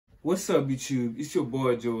What's up, YouTube? It's your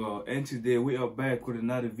boy Joel, and today we are back with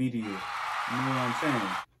another video. You know what I'm saying?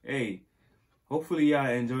 Hey, hopefully y'all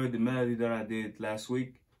enjoyed the melody that I did last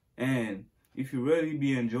week. And if you really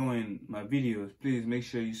be enjoying my videos, please make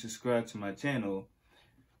sure you subscribe to my channel,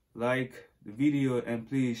 like the video, and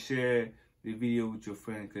please share the video with your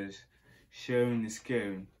friends, because sharing is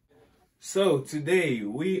caring. So today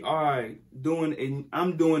I'm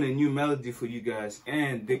doing a new melody for you guys,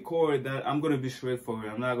 and the chord that I'm gonna be straightforward.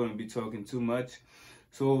 I'm not gonna be talking too much.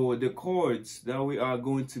 So the chords that we are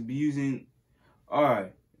going to be using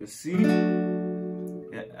are a C,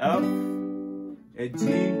 an F, a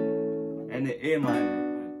G, and an A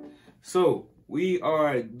minor. So we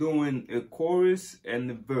are doing a chorus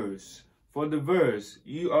and a verse. For the verse,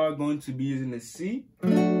 you are going to be using a C,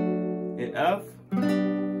 an F,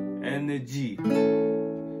 and the G.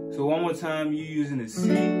 So one more time, you're using a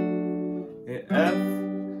C, an F,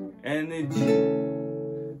 and a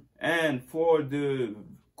G. And for the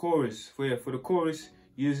chorus, for the chorus,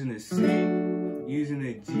 using a C, using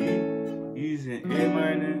a G, using A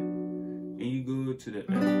minor, and you go to the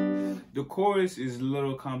F. The chorus is a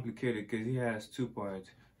little complicated because it has two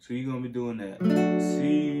parts. So you're gonna be doing that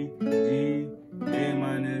C, G, A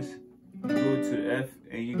minus, you go to the F,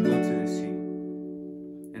 and you go to the C.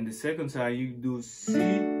 And the second time you do C, G,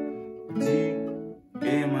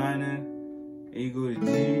 A minor, and you go to G,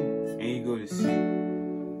 and you go to C.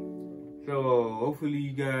 So hopefully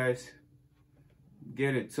you guys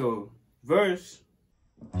get it. So verse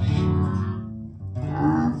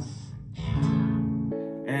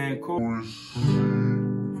and chorus.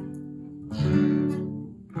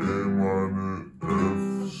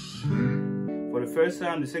 For the first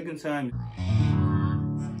time, the second time.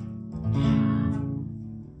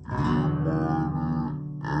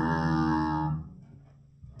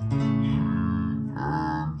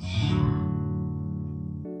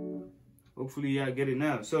 Hopefully y'all get it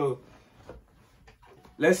now. So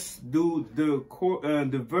let's do the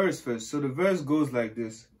verse first. So the verse goes like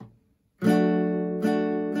this.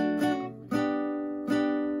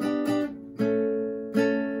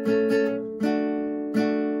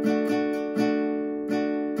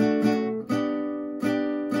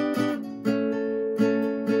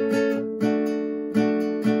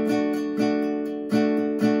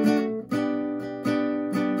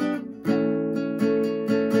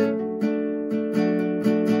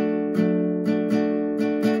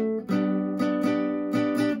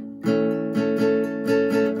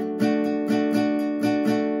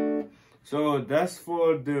 So that's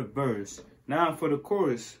for the verse. Now for the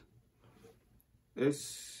chorus,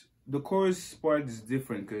 the chorus part is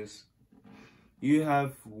different because you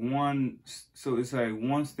have one, so it's like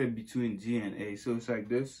one step between G and A. So it's like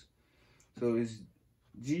this. So it's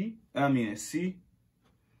C.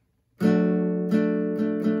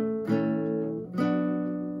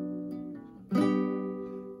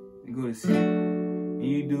 You go to C, and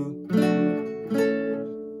you do.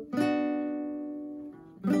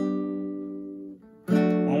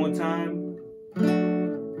 Time.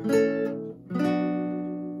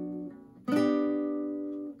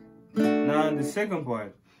 Now the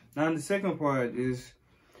second part is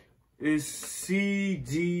C,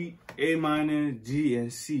 G, A minor, G,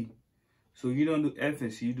 and C. So you don't do F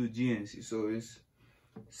and C, you do G and C. So it's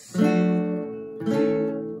C, G,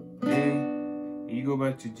 A, and you go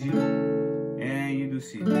back to G, and you do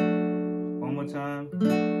C. One more time.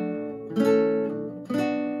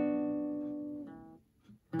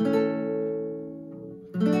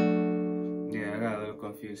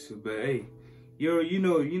 But hey, you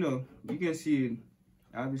know, you can see it.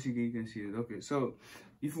 Obviously, you can see it. Okay, so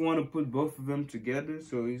if you want to put both of them together,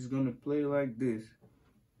 so it's gonna play like this.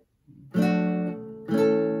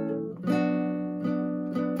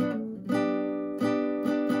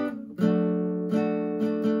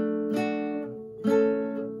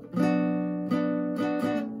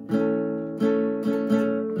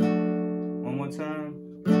 One more time.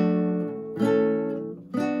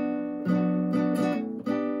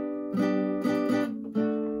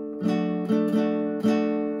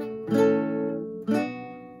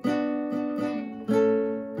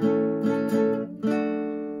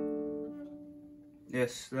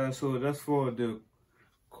 Yes, so that's for the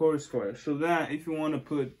chorus part. So now, if you want to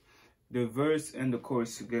put the verse and the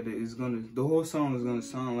chorus together, the whole song is gonna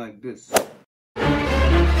sound like this.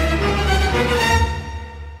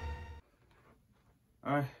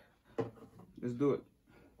 All right, let's do it.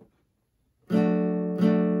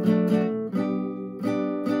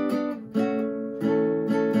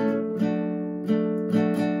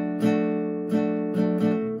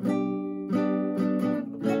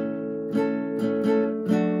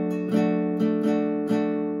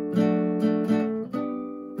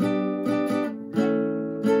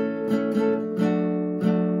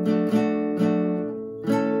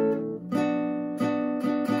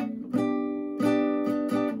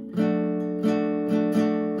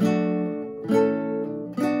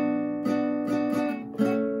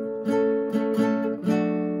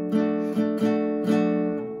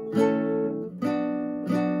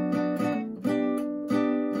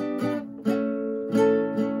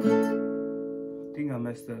 think I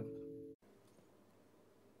messed up.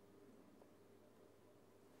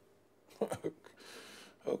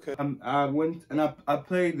 Okay. I went and I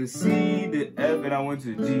played the C, the F, and I went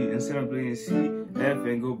to the G instead of playing C, F,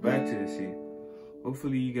 and go back to the C.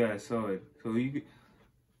 Hopefully you guys saw it. So you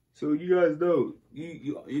guys know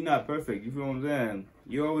you're not perfect. You feel what I'm saying?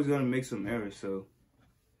 You're always gonna make some errors. So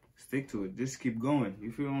stick to it. Just keep going.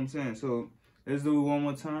 You feel what I'm saying? So let's do it one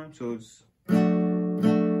more time. So it's.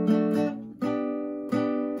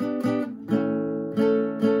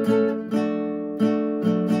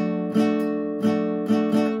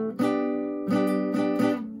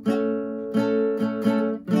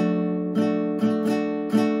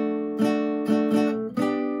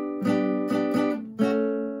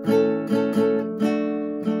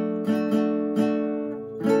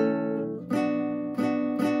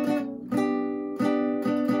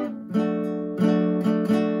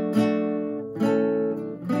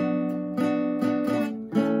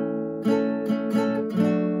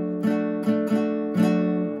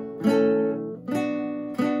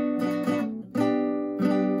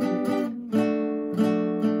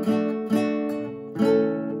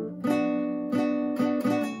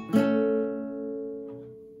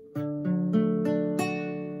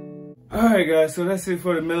 Alright guys, so that's it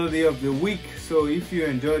for the melody of the week. So if you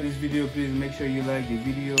enjoyed this video, please make sure you like the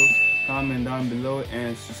video, comment down below,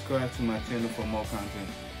 and subscribe to my channel for more content.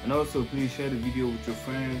 And also please share the video with your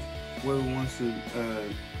friends, whoever wants to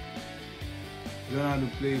learn how to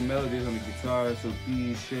play melodies on the guitar. So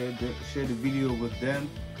please share the video with them.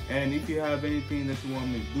 And if you have anything that you want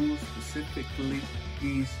me to do specifically,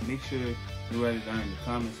 please make sure you write it down in the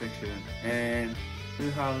comment section. And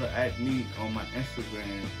please holler at me on my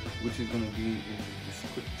Instagram, which is going to be in the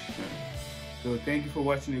description. So thank you for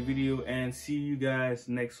watching the video, and see you guys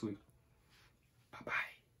next week.